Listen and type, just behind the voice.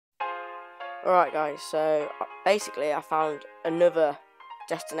Alright guys, so basically I found another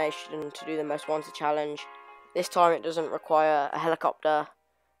destination to do the Most Wanted challenge. This time it doesn't require a helicopter,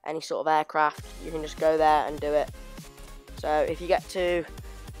 any sort of aircraft. You can just go there and do it. So if you get to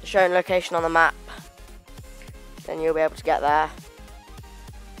the shown location on the map, then you'll be able to get there.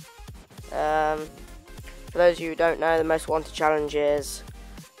 For those of you who don't know, the Most Wanted challenge is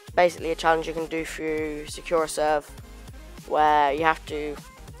basically a challenge you can do through SecuraServe, where you have to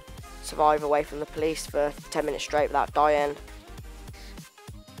survive away from the police for 10 minutes straight without dying.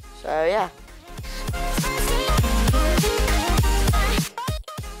 So yeah.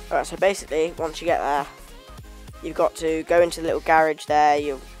 Alright, so basically once you get there, you've got to go into the little garage there.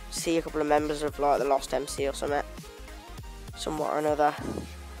 You'll see a couple of members of like the Lost MC or something, somewhat or another.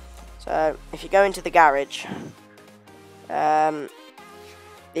 So if you go into the garage,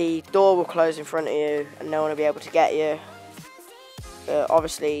 the door will close in front of you and no one will be able to get you. But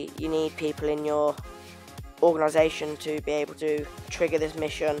obviously you need people in your organisation to be able to trigger this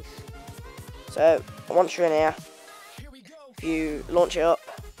mission. So once you're in here, if you launch it up,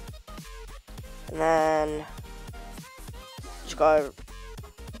 and then just gotta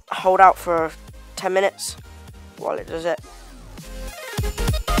hold out for 10 minutes while it does it.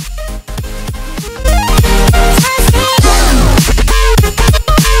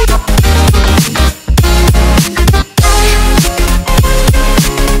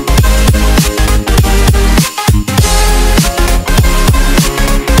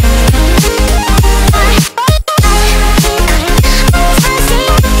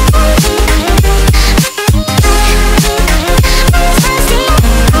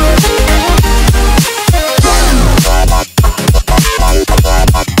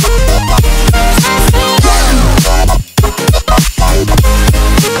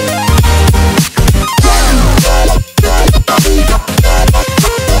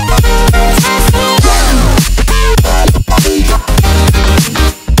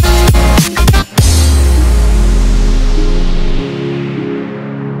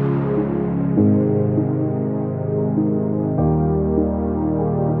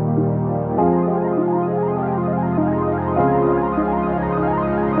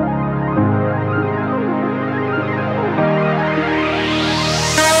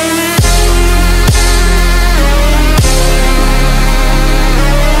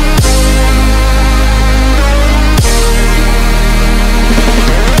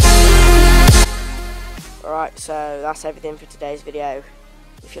 Alright, so that's everything for today's video.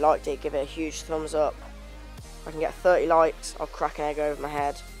 If you liked it, give it a huge thumbs up. If I can get 30 likes, I'll crack an egg over my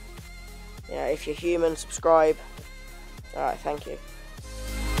head. You know, if you're human, subscribe. Alright, thank you.